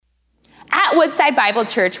At Woodside Bible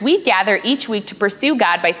Church, we gather each week to pursue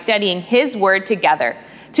God by studying His Word together.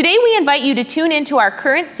 Today, we invite you to tune into our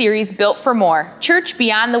current series, Built for More, Church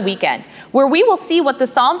Beyond the Weekend, where we will see what the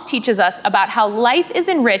Psalms teaches us about how life is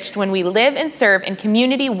enriched when we live and serve in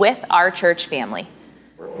community with our church family.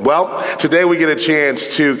 Well, today we get a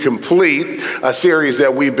chance to complete a series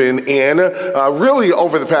that we've been in really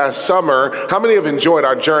over the past summer. How many have enjoyed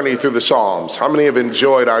our journey through the Psalms? How many have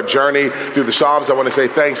enjoyed our journey through the Psalms? I want to say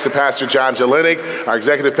thanks to Pastor John Jelenic, our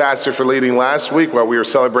executive pastor, for leading last week while we were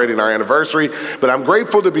celebrating our anniversary. But I'm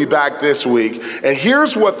grateful to be back this week. And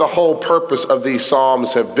here's what the whole purpose of these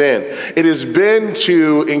Psalms have been. It has been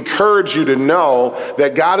to encourage you to know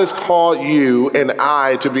that God has called you and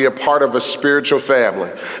I to be a part of a spiritual family.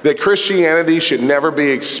 That Christianity should never be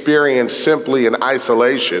experienced simply in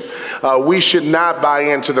isolation. We should not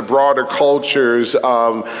buy into the broader culture's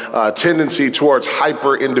tendency towards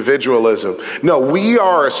hyper-individualism. No, we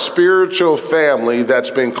are a spiritual family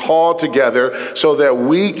that's been called together so that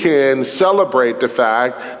we can celebrate the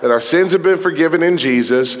fact that our sins have been forgiven in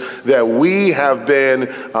Jesus, that we have been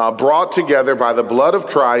brought together by the blood of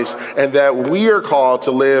Christ, and that we are called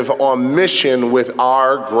to live on mission with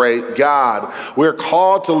our great God. We're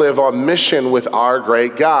called to live on mission with our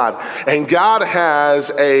great God. And God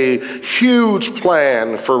has a huge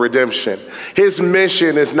plan for redemption. His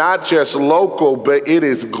mission is not just local, but it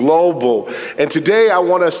is global. And today I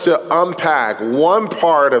want us to unpack one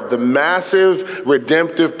part of the massive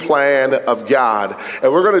redemptive plan of God.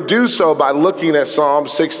 And we're going to do so by looking at Psalm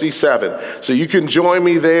 67. So you can join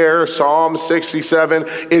me there, Psalm 67.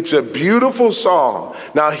 It's a beautiful psalm.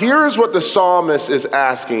 Now here's what the psalmist is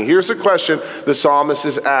asking. Here's the question the psalmist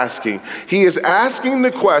is asking. He is asking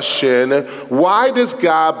the question, why does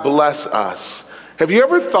God bless us? Have you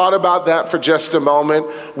ever thought about that for just a moment?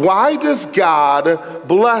 Why does God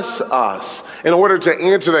bless us? In order to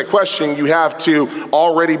answer that question, you have to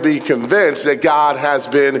already be convinced that God has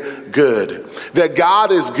been good. That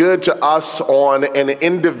God is good to us on an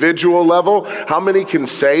individual level. How many can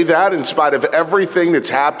say that in spite of everything that's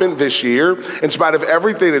happened this year, in spite of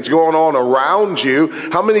everything that's going on around you?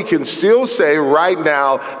 How many can still say right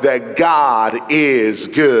now that God is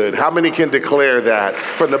good? How many can declare that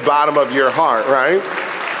from the bottom of your heart, right?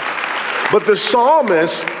 But the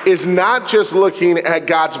psalmist is not just looking at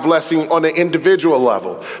God's blessing on an individual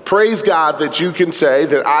level. Praise God that you can say,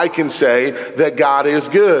 that I can say that God is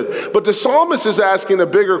good. But the psalmist is asking a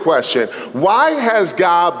bigger question. Why has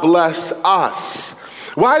God blessed us?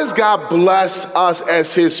 Why does God bless us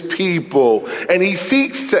as his people? And he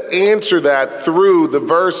seeks to answer that through the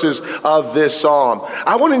verses of this psalm.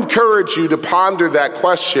 I want to encourage you to ponder that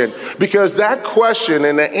question, because that question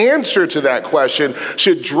and the answer to that question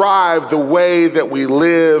should drive the way that we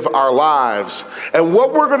live our lives. And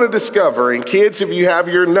what we're going to discover, and kids, if you have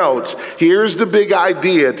your notes, here's the big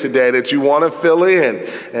idea today that you want to fill in.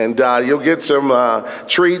 And you'll get some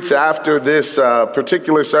treats after this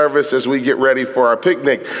particular service as we get ready for our picnic.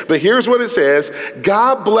 But here's what it says.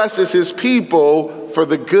 God blesses his people for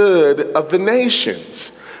the good of the nations.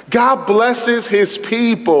 God blesses his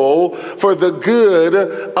people for the good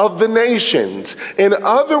of the nations. In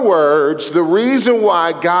other words, the reason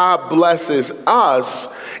why God blesses us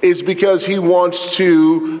is because he wants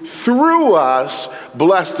to, through us,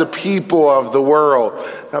 bless the people of the world.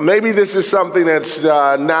 Now, maybe this is something that's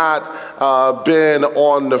not been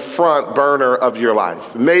on the front burner of your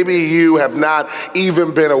life. Maybe you have not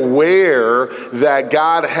even been aware that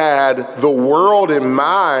God had the world in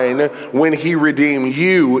mind when he redeemed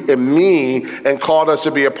you and me and called us to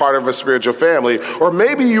be a part of a spiritual family. Or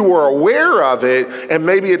maybe you were aware of it, and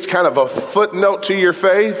maybe it's kind of a footnote to your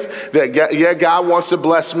faith that, God wants to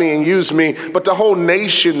bless me and use me, but the whole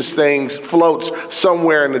nations thing floats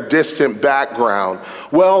somewhere in the distant background.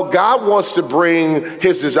 Well, God wants to bring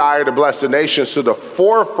his desire to bless the nations to the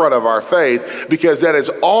forefront of our faith, because that has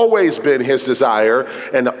always been his desire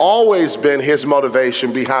and always been his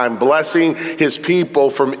motivation behind blessing his people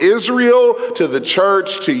from Israel to the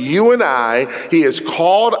church to you and I. He has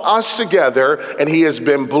called us together, and he has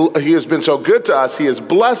been so good to us. He has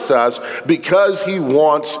blessed us because he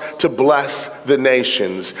wants to bless the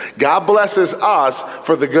nations. God blesses us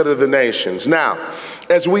for the good of the nations. Now,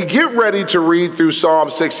 as we get ready to read through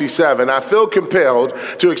Psalm 67, I feel compelled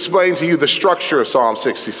to explain to you the structure of Psalm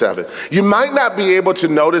 67. You might not be able to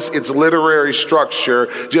notice its literary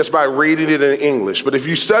structure just by reading it in English, but if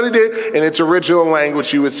you studied it in its original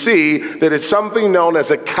language, you would see that it's something known as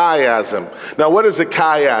as a chiasm. Now, what is a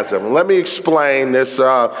chiasm? Let me explain this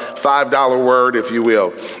 $5 word, if you will.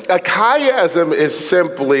 A chiasm is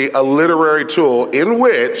simply a literary tool in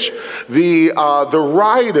which the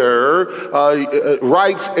writer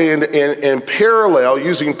writes in parallel,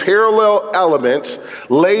 using parallel elements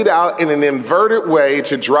laid out in an inverted way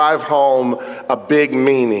to drive home a big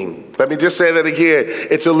meaning. Let me just say that again.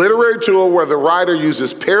 It's a literary tool where the writer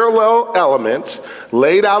uses parallel elements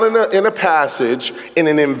laid out in a passage in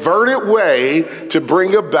an inverted way to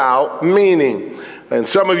bring about meaning. And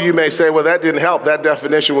some of you may say, well, that didn't help. That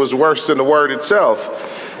definition was worse than the word itself.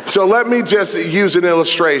 So let me just use an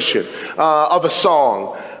illustration of a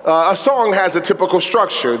song. A song has a typical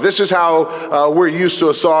structure. This is how we're used to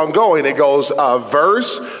a song going. It goes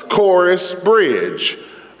verse, chorus, bridge.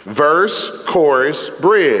 Verse, chorus,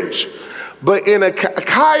 bridge. But in a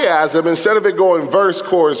chiasm, instead of it going verse,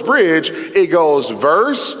 chorus, bridge, it goes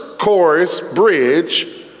verse, chorus, bridge,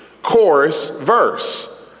 chorus, verse.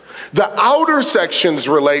 The outer sections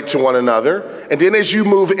relate to one another, and then as you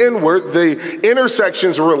move inward, the inner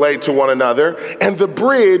sections relate to one another, and the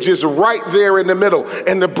bridge is right there in the middle,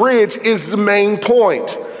 and the bridge is the main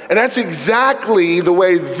point. And that's exactly the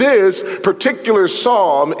way this particular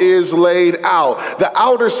psalm is laid out. The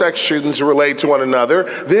outer sections relate to one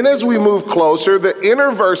another. Then as we move closer, the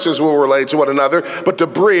inner verses will relate to one another, but the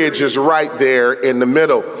bridge is right there in the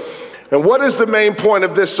middle. And what is the main point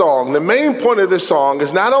of this song? The main point of this song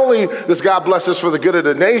is not only does God bless us for the good of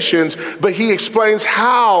the nations, but he explains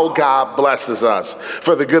how God blesses us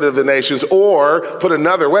for the good of the nations, or put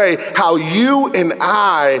another way, how you and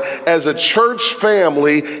I as a church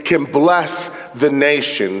family can bless the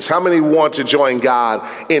nations. How many want to join God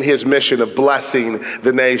in his mission of blessing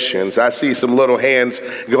the nations? I see some little hands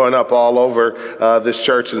going up all over this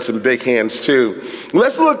church and some big hands too.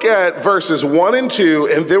 Let's look at verses 1 and 2,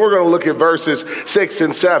 and then we're going to look at verses 6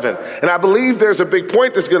 and 7. And I believe there's a big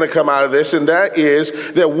point that's going to come out of this, and that is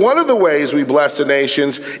that one of the ways we bless the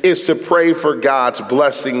nations is to pray for God's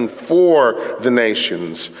blessing for the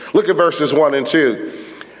nations. Look at verses 1 and 2.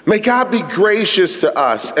 May God be gracious to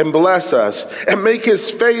us and bless us and make his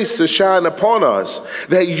face to shine upon us,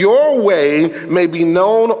 that your way may be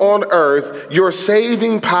known on earth, your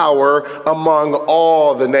saving power among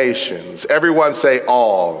all the nations. Everyone say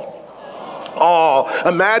all. All.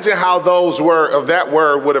 Imagine how that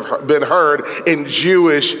word would have been heard in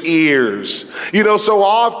Jewish ears. You know, so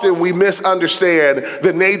often we misunderstand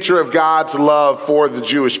the nature of God's love for the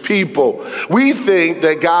Jewish people. We think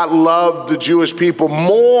that God loved the Jewish people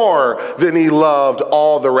more than he loved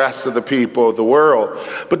all the rest of the people of the world.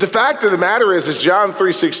 But the fact of the matter is, as John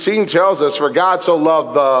 3:16 tells us, for God so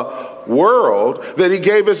loved the world that he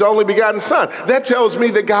gave his only begotten son. That tells me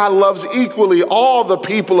that God loves equally all the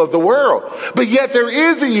people of the world. But yet there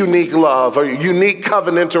is a unique love, a unique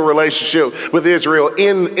covenantal relationship with Israel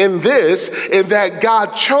in that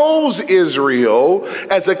God chose Israel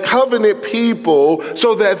as a covenant people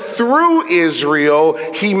so that through Israel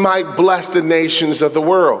he might bless the nations of the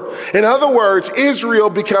world. In other words, Israel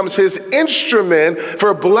becomes his instrument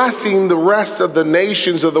for blessing the rest of the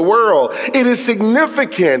nations of the world. It is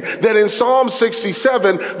significant that in Psalm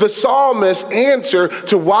 67, the psalmist's answer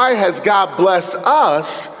to why has God blessed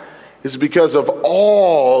us is because of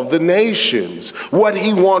all the nations, what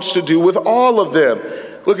he wants to do with all of them.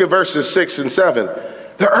 Look at verses 6 and 7.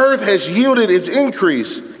 The earth has yielded its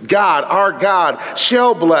increase. God, our God,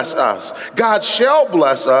 shall bless us. God shall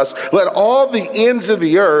bless us. Let all the ends of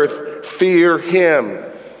the earth fear him.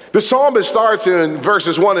 The psalmist starts in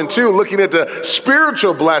verses 1 and 2 looking at the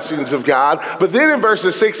spiritual blessings of God, but then in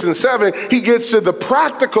verses 6 and 7, he gets to the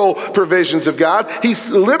practical provisions of God. He's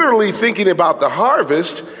literally thinking about the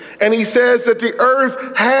harvest, and he says that the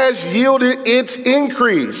earth has yielded its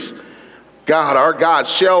increase. God, our God,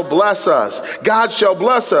 shall bless us. God shall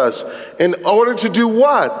bless us in order to do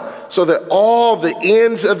what? So that all the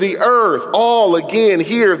ends of the earth, all again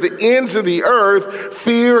here, the ends of the earth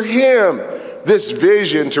fear him. This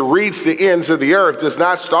vision to reach the ends of the earth does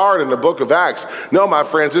not start in the book of Acts. No, my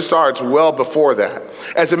friends, it starts well before that.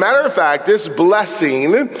 As a matter of fact, this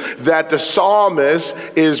blessing that the psalmist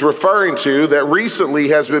is referring to, that recently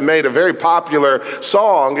has been made a very popular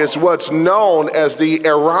song, is what's known as the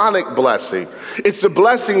Aaronic blessing. It's the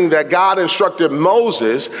blessing that God instructed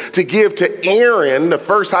Moses to give to Aaron, the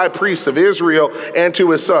first high priest of Israel, and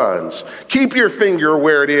to his sons. Keep your finger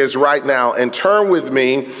where it is right now and turn with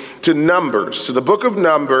me to Numbers, to the book of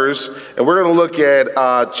Numbers, and we're going to look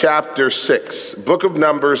at chapter 6. Book of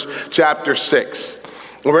Numbers, chapter 6.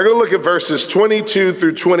 And we're going to look at verses 22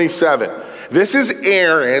 through 27. This is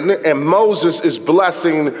Aaron, and Moses is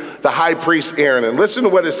blessing the high priest Aaron. And listen to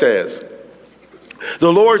what it says.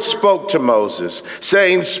 The Lord spoke to Moses,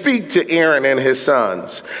 saying, "Speak to Aaron and his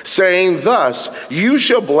sons, saying, thus, you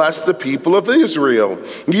shall bless the people of Israel.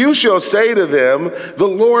 You shall say to them, the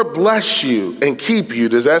Lord bless you and keep you."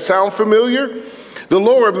 Does that sound familiar? "The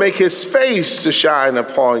Lord make his face to shine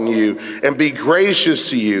upon you and be gracious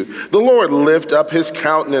to you. The Lord lift up his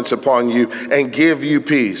countenance upon you and give you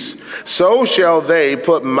peace. So shall they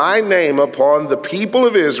put my name upon the people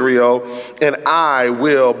of Israel, and I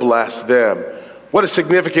will bless them." What a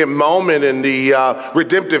significant moment in the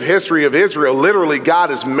redemptive history of Israel. Literally,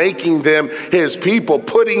 God is making them his people,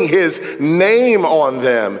 putting his name on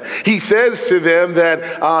them. He says to them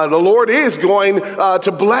that the Lord is going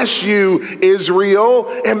to bless you,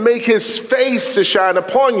 Israel, and make his face to shine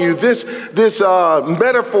upon you. This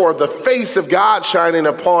metaphor, the face of God shining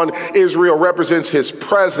upon Israel, represents his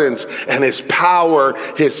presence and his power.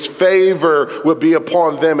 His favor will be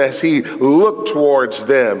upon them as he looked towards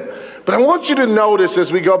them. But I want you to notice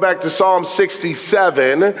as we go back to Psalm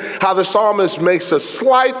 67, how the psalmist makes a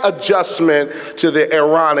slight adjustment to the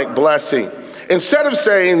Aaronic blessing. Instead of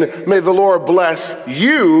saying, "May the Lord bless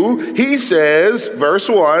you," he says, verse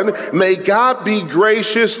 1, "May God be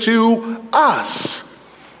gracious to us."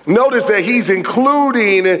 Notice that he's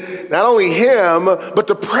including not only him, but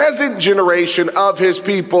the present generation of his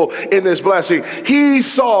people in this blessing. He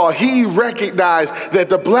recognized that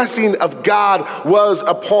the blessing of God was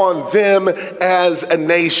upon them as a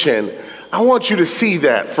nation. I want you to see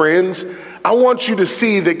that, friends. I want you to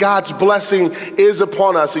see that God's blessing is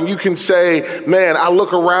upon us. And you can say, "Man, I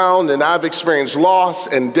look around and I've experienced loss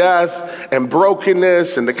and death and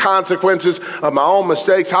brokenness and the consequences of my own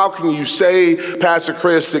mistakes. How can you say, Pastor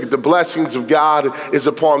Chris, that the blessings of God is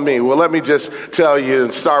upon me?" Well, let me just tell you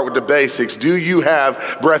and start with the basics. Do you have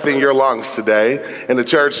breath in your lungs today? And the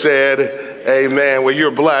church said, amen. Well, you're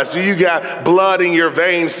blessed. Do you got blood in your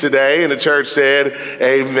veins today? And the church said,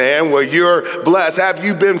 amen. Well, you're blessed. Have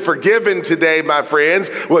you been forgiven today, my friends?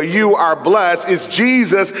 Well, you are blessed. Is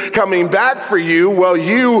Jesus coming back for you? Well,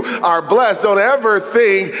 you are blessed. Don't ever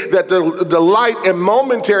think that the light and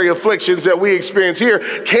momentary afflictions that we experience here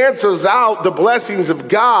cancels out the blessings of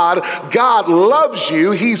God. God loves you.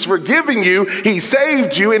 He's forgiving you. He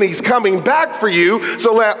saved you, and he's coming back for you.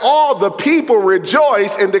 So let all the people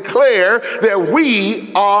rejoice and declare that we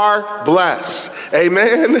are blessed.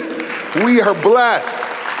 Amen. We are blessed.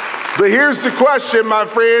 But here's the question, my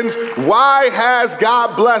friends. Why has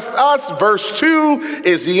God blessed us? Verse 2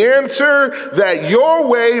 is the answer: that your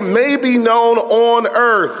way may be known on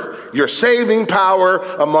earth, your saving power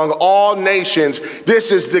among all nations.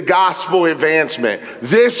 This is the gospel advancement.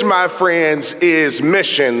 This, my friends, is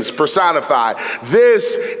missions personified.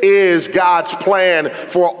 This is God's plan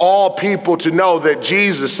for all people to know that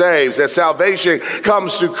Jesus saves, that salvation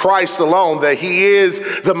comes through Christ alone, that he is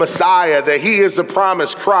the Messiah, that he is the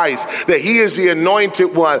promised Christ, that he is the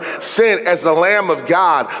anointed one sent as the Lamb of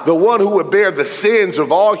God, the one who would bear the sins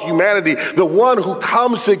of all humanity, the one who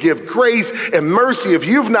comes to give grace and mercy. If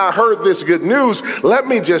you've not heard this good news, let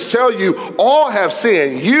me just tell you, all have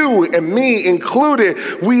sinned, you and me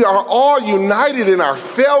included. We are all united in our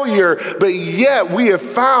failure, but yet we have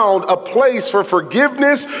found a place for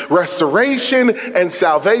forgiveness, restoration, and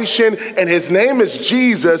salvation, and his name is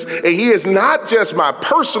Jesus, and he is not just my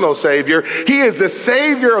personal Savior, he is the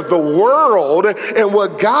Savior of the world. And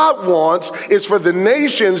what God wants is for the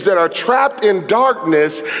nations that are trapped in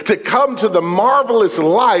darkness to come to the marvelous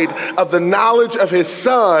light of the knowledge of his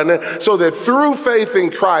Son, so that through faith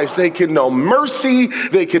in Christ, they can know mercy,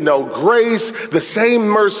 they can know grace, the same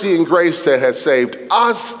mercy and grace that has saved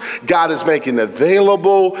us. God is making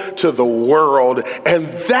available to the world, and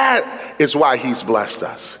that is why he's blessed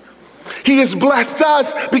us. He has blessed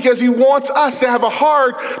us because he wants us to have a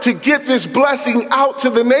heart to get this blessing out to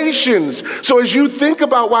the nations. So as you think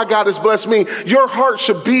about why God has blessed me, your heart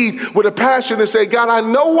should beat with a passion to say, God, I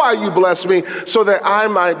know why you blessed me, so that I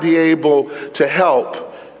might be able to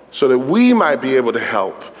help, so that we might be able to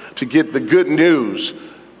help to get the good news,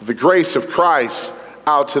 the grace of Christ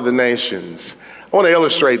out to the nations. I want to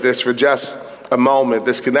illustrate this for just a moment,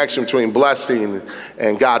 this connection between blessing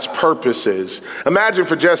and God's purposes. Imagine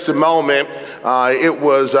for just a moment, it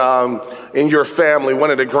was in your family,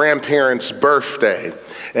 one of the grandparents' birthday,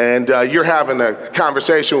 and you're having a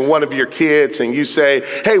conversation with one of your kids, and you say,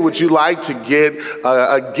 hey, would you like to get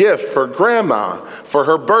a gift for grandma for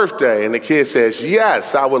her birthday? And the kid says,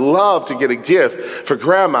 yes, I would love to get a gift for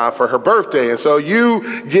grandma for her birthday. And so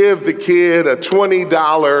you give the kid a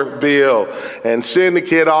 $20 bill and send the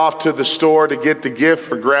kid off to the store to get the gift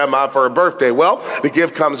for grandma for her birthday. Well, the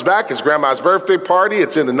gift comes back. It's grandma's birthday party.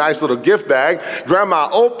 It's in a nice little gift bag. Grandma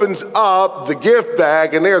opens up up the gift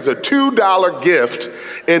bag and there's a $2 gift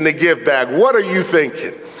in the gift bag. What are you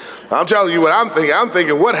thinking? I'm telling you what I'm thinking. I'm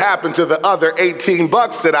thinking, what happened to the other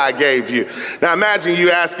 $18 that I gave you? Now imagine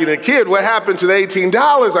you asking a kid, what happened to the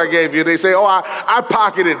 $18 I gave you? They say, oh, I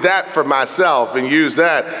pocketed that for myself and used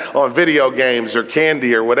that on video games or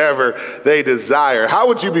candy or whatever they desire. How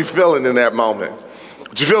would you be feeling in that moment?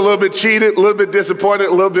 Would you feel a little bit cheated, a little bit disappointed,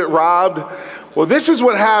 a little bit robbed? Well, this is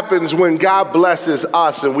what happens when God blesses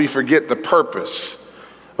us and we forget the purpose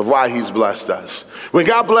of why he's blessed us. When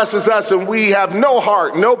God blesses us and we have no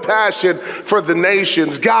heart, no passion for the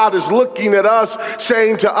nations, God is looking at us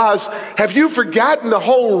saying to us, have you forgotten the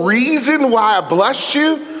whole reason why I blessed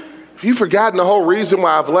you? Have you forgotten the whole reason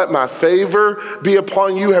why I've let my favor be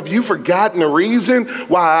upon you? Have you forgotten the reason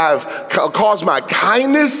why I've caused my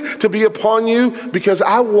kindness to be upon you? Because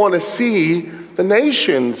I want to see the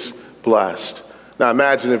nations blessed. Now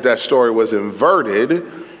imagine if that story was inverted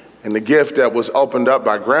and the gift that was opened up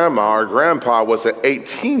by grandma or grandpa was an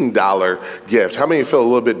 $18 gift. How many feel a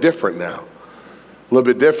little bit different now? A little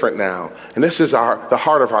bit different now. And this is the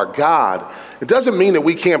heart of our God. It doesn't mean that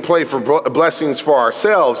we can't pray for blessings for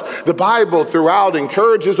ourselves. The Bible throughout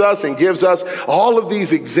encourages us and gives us all of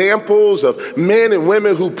these examples of men and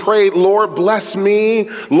women who prayed, Lord, bless me.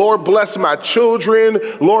 Lord, bless my children.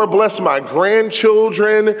 Lord, bless my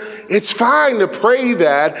grandchildren. It's fine to pray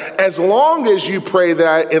that as long as you pray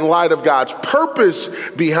that in light of God's purpose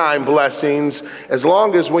behind blessings, as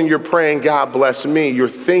long as when you're praying, God bless me, you're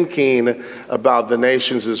thinking about the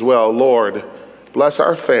nations as well. Lord, bless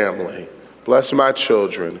our family. Bless my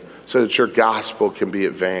children so that your gospel can be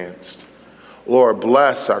advanced. Lord,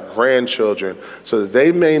 bless our grandchildren so that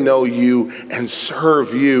they may know you and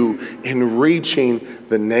serve you in reaching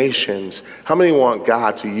the nations. How many want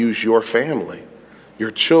God to use your family, your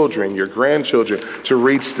children, your grandchildren to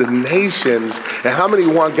reach the nations? And how many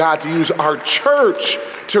want God to use our church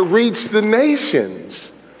to reach the nations?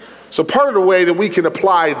 So part of the way that we can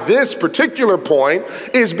apply this particular point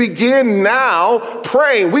is begin now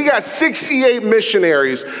praying. We got 68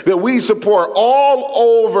 missionaries that we support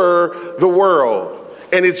all over the world,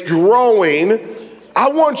 and it's growing.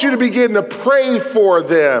 I want you to begin to pray for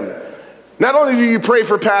them. Not only do you pray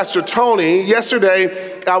for Pastor Tony,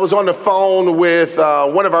 yesterday I was on the phone with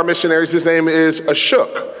one of our missionaries. His name is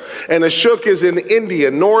Ashok. And Ashok is in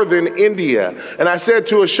India, northern India. And I said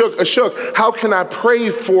to Ashok, how can I pray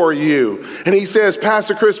for you? And he says,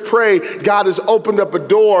 Pastor Chris, pray. God has opened up a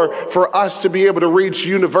door for us to be able to reach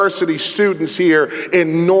university students here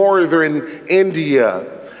in northern India.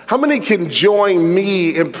 How many can join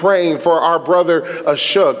me in praying for our brother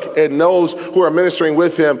Ashok and those who are ministering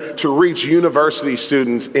with him to reach university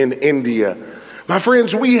students in India? My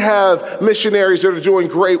friends, we have missionaries that are doing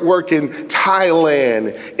great work in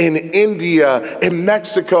Thailand, in India, in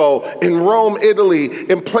Mexico, in Rome, Italy,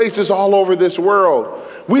 in places all over this world.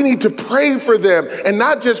 We need to pray for them, and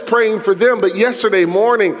not just praying for them, but yesterday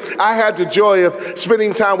morning, I had the joy of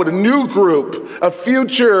spending time with a new group of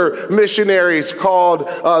future missionaries called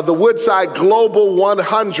the Woodside Global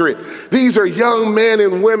 100. These are young men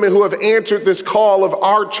and women who have answered this call of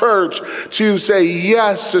our church to say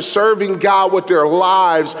yes to serving God with their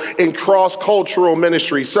lives in cross-cultural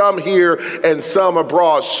ministry, some here and some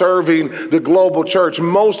abroad, serving the global church.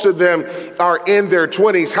 Most of them are in their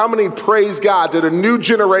 20s. How many praise God that a new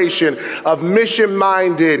generation of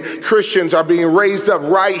mission-minded Christians are being raised up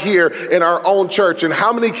right here in our own church? And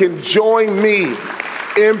how many can join me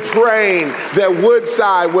in praying that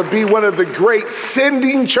Woodside would be one of the great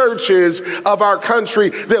sending churches of our country,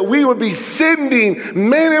 that we would be sending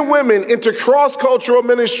men and women into cross-cultural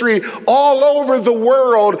ministry all over the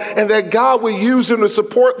world, and that God would use them to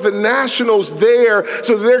support the nationals there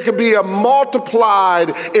so there could be a multiplied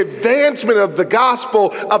advancement of the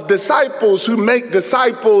gospel of disciples who make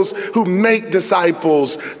disciples who make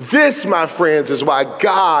disciples. This, my friends, is why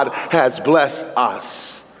God has blessed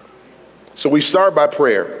us. So we start by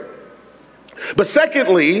prayer. But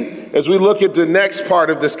secondly, as we look at the next part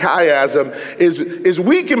of this chiasm, is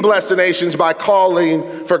we can bless the nations by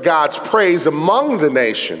calling for God's praise among the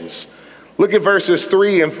nations. Look at verses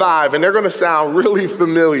 3 and 5, and they're going to sound really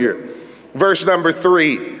familiar. Verse number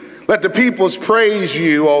 3, let the peoples praise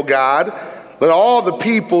you, O God. Let all the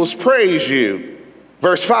peoples praise you.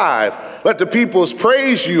 Verse 5, let the peoples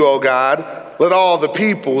praise you, O God. Let all the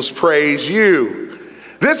peoples praise you.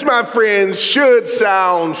 This, my friends, should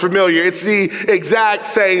sound familiar. It's the exact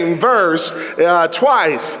same verse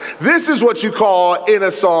twice. This is what you call in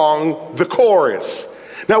a song the chorus.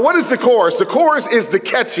 Now, what is the chorus? The chorus is the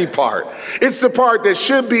catchy part. It's the part that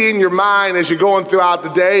should be in your mind as you're going throughout the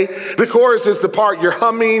day. The chorus is the part you're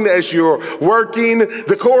humming as you're working.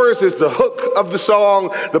 The chorus is the hook of the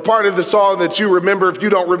song, the part of the song that you remember if you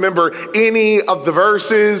don't remember any of the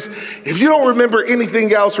verses. If you don't remember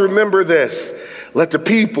anything else, remember this. Let the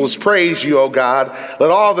peoples praise you, O God.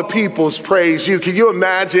 Let all the peoples praise you. Can you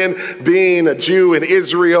imagine being a Jew in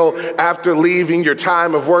Israel after leaving your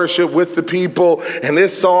time of worship with the people, and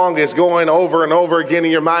this song is going over and over again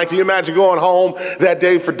in your mind? Can you imagine going home that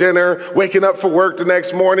day for dinner, waking up for work the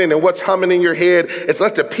next morning, and what's humming in your head? It's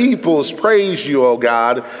let the peoples praise you, O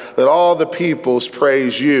God. Let all the peoples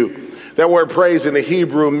praise you. That word praise in the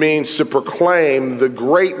Hebrew means to proclaim the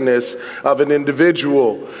greatness of an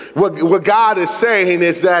individual. What God is saying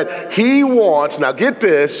is that he wants, now get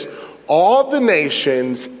this, all the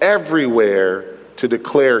nations everywhere to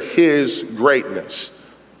declare his greatness.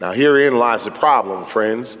 Now herein lies the problem,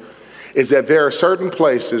 friends, is that there are certain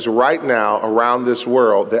places right now around this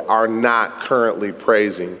world that are not currently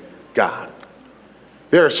praising God.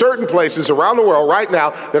 There are certain places around the world right now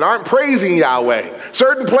that aren't praising Yahweh.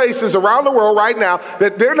 Certain places around the world right now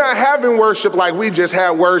that they're not having worship like we just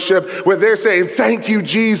had worship, where they're saying, thank you,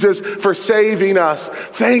 Jesus, for saving us.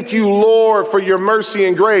 Thank you, Lord, for your mercy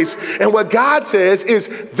and grace. And what God says is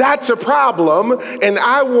that's a problem, and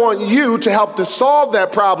I want you to help to solve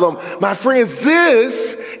that problem. My friends,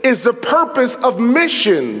 this is the purpose of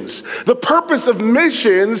missions. The purpose of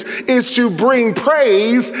missions is to bring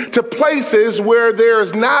praise to places where there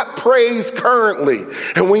is not praise currently.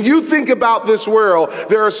 And when you think about this world,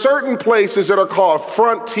 there are certain places that are called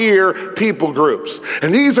frontier people groups.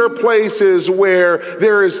 And these are places where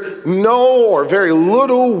there is no or very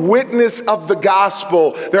little witness of the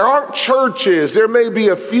gospel. There aren't churches. There may be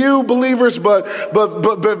a few believers, but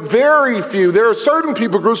very few. There are certain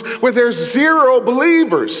people groups where there's zero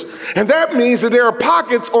believers. And that means that there are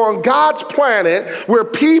pockets on God's planet where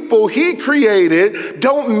people he created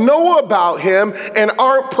don't know about him and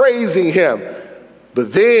aren't praising him.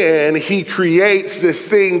 But then he creates this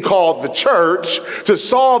thing called the church to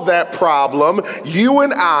solve that problem, you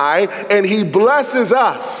and I, and he blesses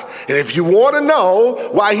us. And if you want to know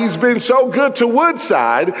why he's been so good to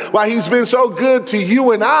Woodside, why he's been so good to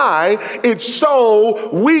you and I, it's so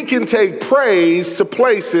we can take praise to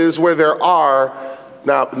places where there are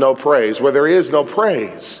no praise, where there is no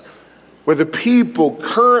praise, where the people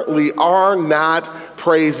currently are not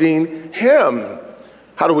praising him.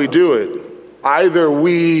 How do we do it? Either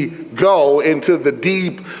we go into the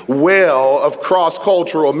deep well of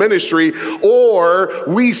cross-cultural ministry, or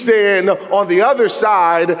we stand on the other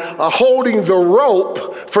side holding the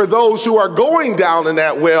rope for those who are going down in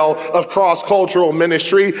that well of cross-cultural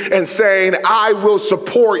ministry and saying, I will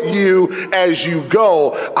support you as you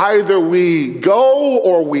go. Either we go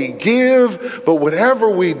or we give, but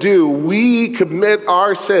whatever we do, we commit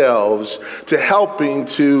ourselves to helping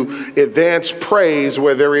to advance praise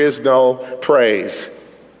where there is no praise.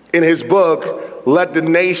 In his book, Let the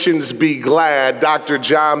Nations Be Glad, Dr.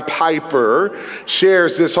 John Piper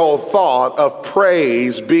shares this whole thought of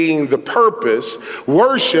praise being the purpose,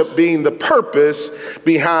 worship being the purpose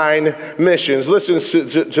behind missions. Listen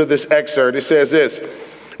to this excerpt. It says this: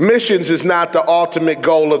 missions is not the ultimate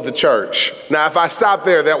goal of the church. Now, if I stop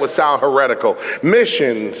there, that would sound heretical.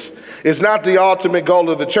 Missions is not the ultimate goal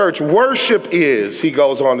of the church. Worship is, he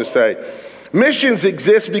goes on to say. Missions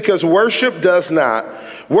exist because worship does not.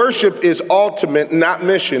 Worship is ultimate, not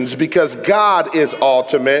missions, because God is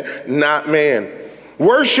ultimate, not man.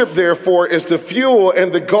 Worship, therefore, is the fuel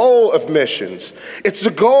and the goal of missions. It's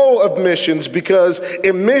the goal of missions because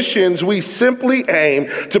in missions, we simply aim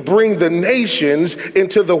to bring the nations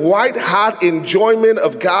into the white-hot enjoyment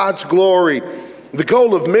of God's glory. The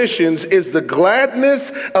goal of missions is the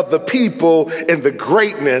gladness of the people and the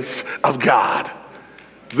greatness of God.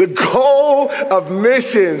 The goal of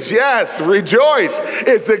missions, yes, rejoice,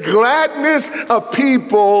 is the gladness of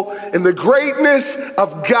people and the greatness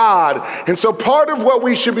of God. And so part of what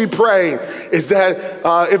we should be praying is that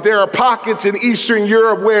if there are pockets in Eastern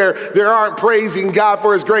Europe where there aren't praising God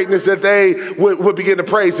for his greatness, that they would begin to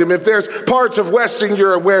praise him. If there's parts of Western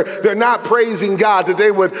Europe where they're not praising God, that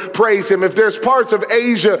they would praise him. If there's parts of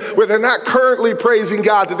Asia where they're not currently praising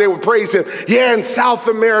God, that they would praise him. Yeah, in South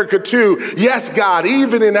America too. Yes, God,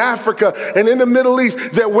 even in Africa and in the Middle East,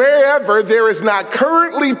 that wherever there is not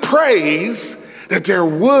currently praise, that there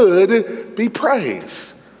would be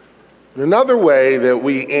praise. Another way that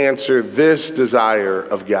we answer this desire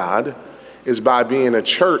of God is by being a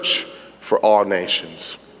church for all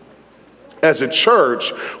nations. As a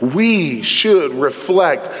church, we should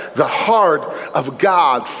reflect the heart of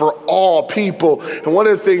God for all people. And one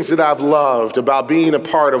of the things that I've loved about being a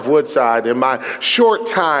part of Woodside in my short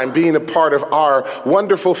time being a part of our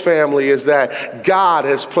wonderful family is that God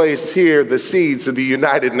has placed here the seeds of the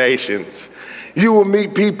United Nations. You will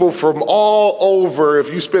meet people from all over if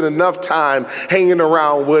you spend enough time hanging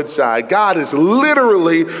around Woodside. God has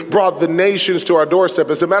literally brought the nations to our doorstep.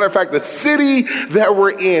 As a matter of fact, the city that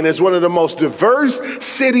we're in is one of the most diverse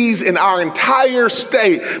cities in our entire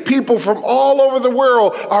state. People from all over the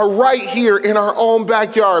world are right here in our own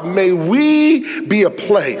backyard. May we be a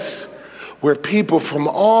place where people from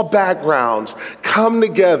all backgrounds come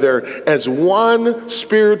together as one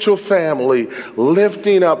spiritual family,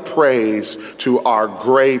 lifting up praise to our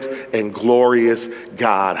great and glorious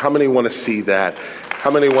God. How many want to see that? How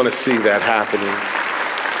many want to see that happening?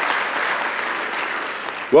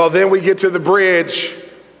 Well, then we get to the bridge.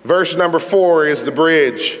 Verse number 4 is the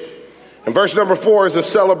bridge. And verse number 4 is a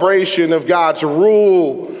celebration of God's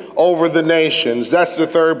rule over the nations. That's the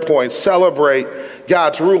third point. Celebrate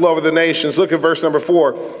God's rule over the nations. Look at verse number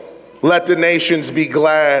 4. Let the nations be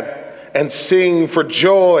glad and sing for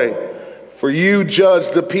joy, for you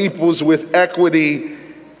judge the peoples with equity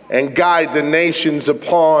and guide the nations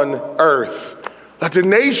upon earth. Let the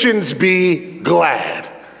nations be glad.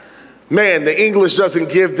 Man, the English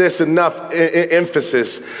doesn't give this enough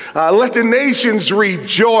emphasis. Let the nations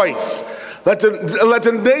rejoice. Let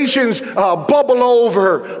the nations bubble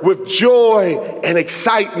over with joy and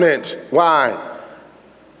excitement. Why?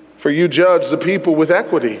 For you judge the people with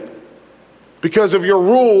equity because of your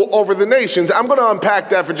rule over the nations. I'm going to unpack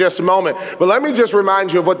that for just a moment, but let me just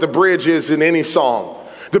remind you of what the bridge is in any song.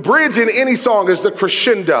 The bridge in any song is the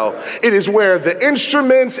crescendo. It is where the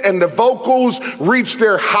instruments and the vocals reach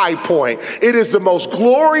their high point. It is the most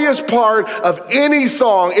glorious part of any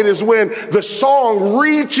song. It is when the song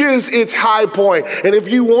reaches its high point. And if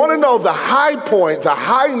you want to know the high point, the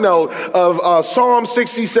high note of Psalm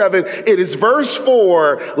 67, it is verse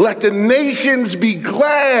 4, let the nations be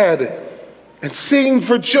glad and sing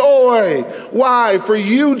for joy. Why? For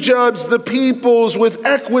you judge the peoples with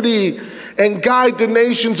equity and guide the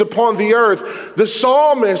nations upon the earth. The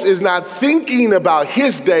psalmist is not thinking about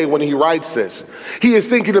his day when he writes this. He is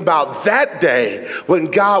thinking about that day when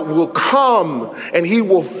God will come and he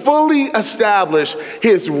will fully establish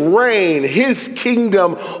his reign, his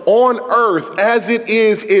kingdom on earth as it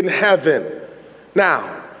is in heaven.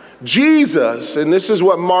 Now, Jesus, and this is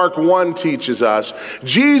what Mark 1 teaches us,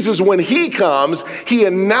 Jesus, when he comes, he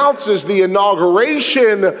announces the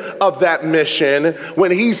inauguration of that mission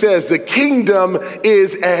when he says the kingdom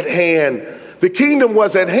is at hand. The kingdom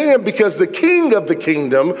was at hand because the king of the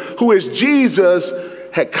kingdom, who is Jesus,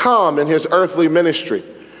 had come in his earthly ministry.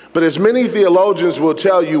 But as many theologians will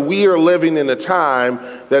tell you, we are living in a time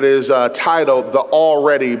that is titled the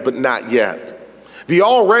already but not yet. The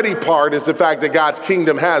already part is the fact that God's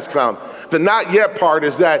kingdom has come. The not yet part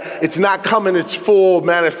is that it's not come in its full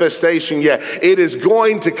manifestation yet. It is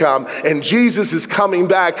going to come, and Jesus is coming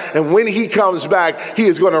back, and when he comes back, he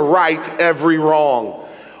is going to right every wrong.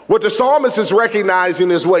 What the psalmist is recognizing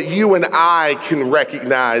is what you and I can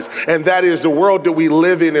recognize, and that is the world that we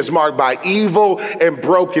live in is marked by evil and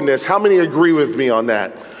brokenness. How many agree with me on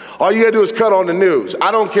that? All you gotta do is cut on the news.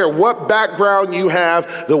 I don't care what background you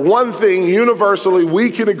have. The one thing universally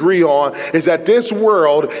we can agree on is that this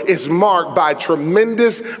world is marked by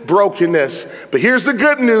tremendous brokenness. But here's the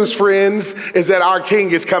good news, friends, is that our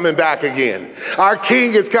King is coming back again. Our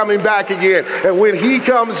King is coming back again. And when he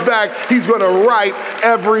comes back, he's gonna right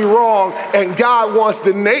every wrong. And God wants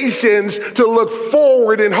the nations to look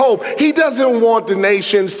forward in hope. He doesn't want the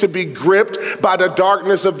nations to be gripped by the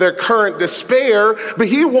darkness of their current despair, but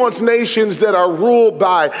he wants nations that are ruled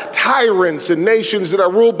by tyrants and nations that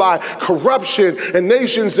are ruled by corruption and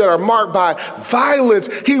nations that are marked by violence.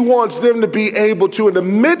 He wants them to be able to, in the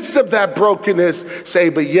midst of that brokenness, say,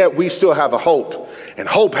 but yet we still have a hope. And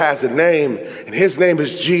hope has a name, and his name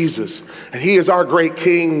is Jesus. And he is our great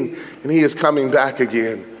King, and he is coming back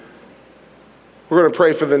again. We're going to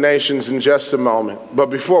pray for the nations in just a moment. But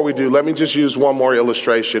before we do, let me just use one more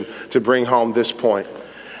illustration to bring home this point.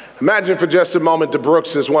 Imagine for just a moment the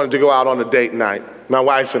Brookses wanted to go out on a date night. my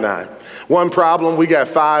wife and I. One problem, we got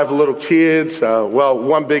 5 little kids,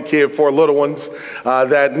 one big kid, 4 little ones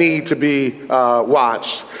that need to be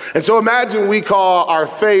watched. And so imagine we call our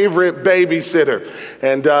favorite babysitter,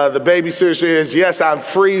 and the babysitter says, yes, I'm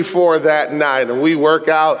free for that night. And we work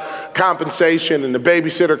out compensation, and the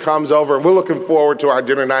babysitter comes over, and we're looking forward to our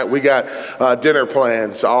dinner night. We got dinner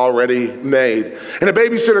plans already made. And the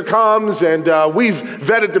babysitter comes, and we've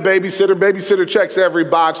vetted the babysitter. Babysitter checks every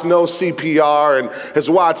box, no CPR, and has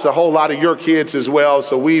watched a whole lot of your kids as well.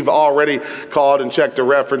 So we've already called and checked the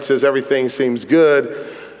references. Everything seems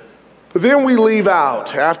good. But then we leave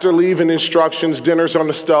out, after leaving instructions, dinner's on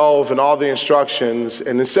the stove and all the instructions,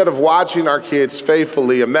 and instead of watching our kids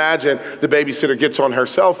faithfully, imagine the babysitter gets on her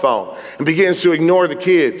cell phone and begins to ignore the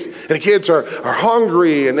kids. And the kids are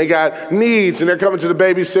hungry and they got needs, and they're coming to the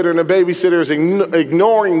babysitter, and the babysitter is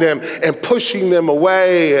ignoring them and pushing them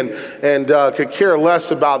away and could care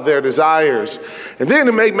less about their desires. And then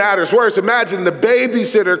to make matters worse, imagine the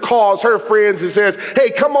babysitter calls her friends and says, hey,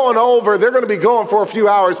 come on over. They're going to be gone for a few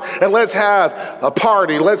hours, and let's have a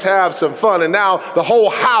party. Let's have some fun. And now the whole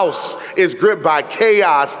house is gripped by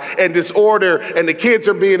chaos and disorder, and the kids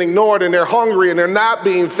are being ignored, and they're hungry, and they're not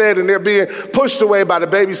being fed, and they're being pushed away by the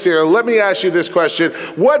babysitter. Let me ask you this question.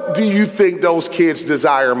 What do you think those kids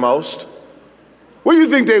desire most? What do you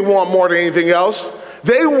think they want more than anything else?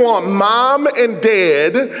 They want mom and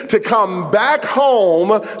dad to come back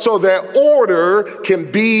home so that order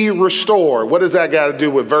can be restored. What does that got to do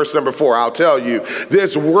with verse number 4? I'll tell you.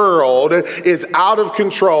 This world is out of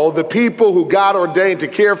control. The people who God ordained to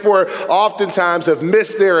care for it oftentimes have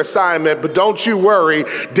missed their assignment, but don't you worry,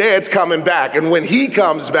 Dad's coming back. And when he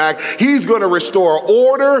comes back, he's going to restore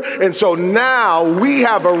order. And so now we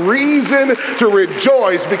have a reason to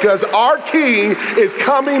rejoice because our King is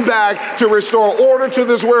coming back to restore order to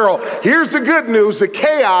this world. Here's the good news. The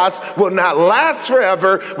chaos will not last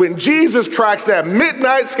forever. When Jesus cracks that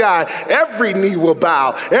midnight sky, every knee will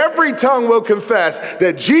bow, every tongue will confess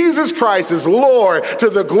that Jesus Christ is Lord to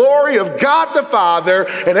the glory of God the Father,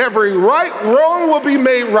 and every wrong will be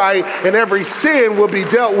made right, and every sin will be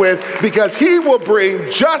dealt with, because he will bring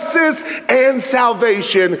justice and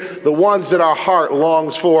salvation, the ones that our heart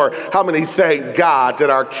longs for. How many thank God that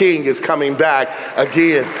our King is coming back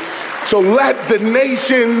again? So let the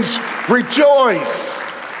nations rejoice.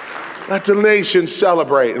 Let the nations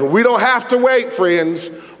celebrate. And we don't have to wait, friends.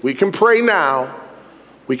 We can pray now.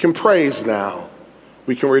 We can praise now.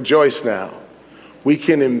 We can rejoice now. We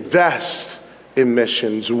can invest in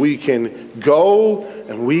missions. We can go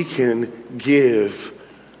and we can give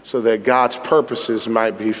so that God's purposes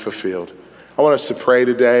might be fulfilled. I want us to pray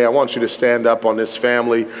today. I want you to stand up on this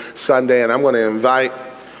Family Sunday, and I'm going to invite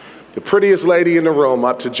the prettiest lady in the room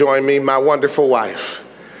up to join me, my wonderful wife.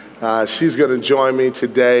 She's going to join me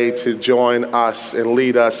today to join us and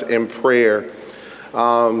lead us in prayer.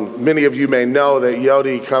 Many of you may know that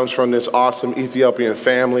Yodi comes from this awesome Ethiopian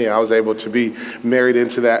family. I was able to be married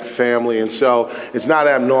into that family. And so it's not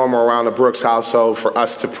abnormal around the Brooks household for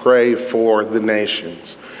us to pray for the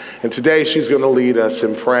nations. And today she's going to lead us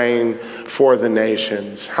in praying for the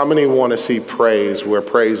nations. How many want to see praise where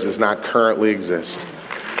praise does not currently exist?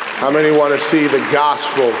 How many want to see the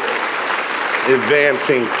gospel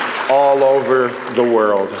advancing all over the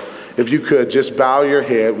world? If you could just bow your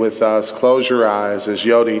head with us, close your eyes as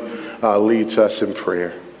Yodi leads us in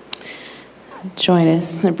prayer. Join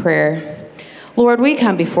us in prayer. Lord, we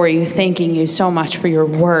come before you thanking you so much for your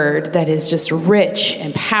word that is just rich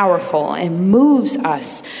and powerful and moves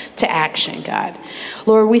us to action, God.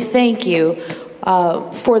 Lord, we thank you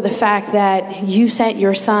for the fact that you sent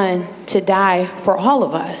your son to die for all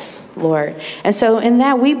of us, Lord. And so in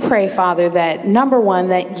that we pray, Father, that number one,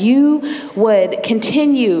 that you would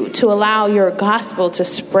continue to allow your gospel to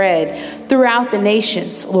spread throughout the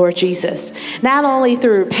nations, Lord Jesus. Not only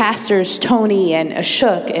through Pastors Tony and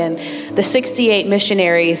Ashok and the 68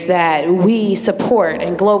 missionaries that we support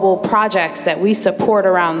and global projects that we support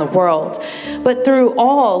around the world, but through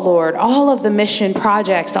all, Lord, all of the mission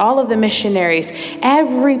projects, all of the missionaries,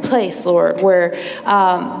 every place, Lord, where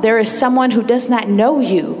there is someone who does not know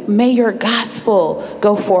you, may your gospel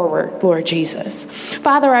go forward, Lord Jesus.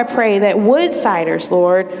 Father, I pray that Woodsiders,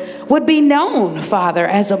 Lord, would be known, Father,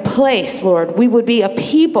 as a place, Lord. We would be a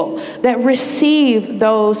people that receive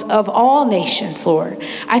those of all nations, Lord.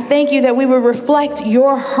 I thank you that we would reflect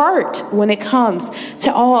your heart when it comes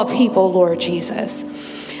to all people, Lord Jesus.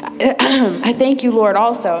 I thank you, Lord,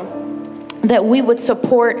 also that we would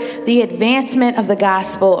support the advancement of the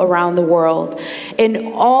gospel around the world.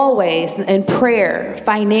 in all ways, in prayer,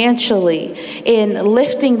 financially, in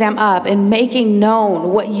lifting them up and making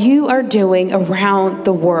known what you are doing around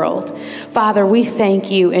the world. Father, we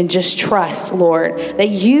thank you and just trust, Lord, that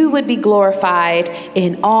you would be glorified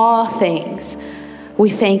in all things. We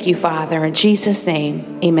thank you, Father, in Jesus'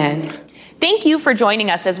 name, amen. Thank you for joining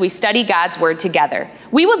us as we study God's Word together.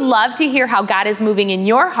 We would love to hear how God is moving in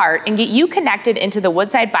your heart and get you connected into the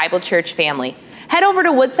Woodside Bible Church family. Head over to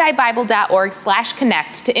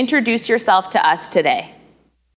woodsidebible.org/connect to introduce yourself to us today.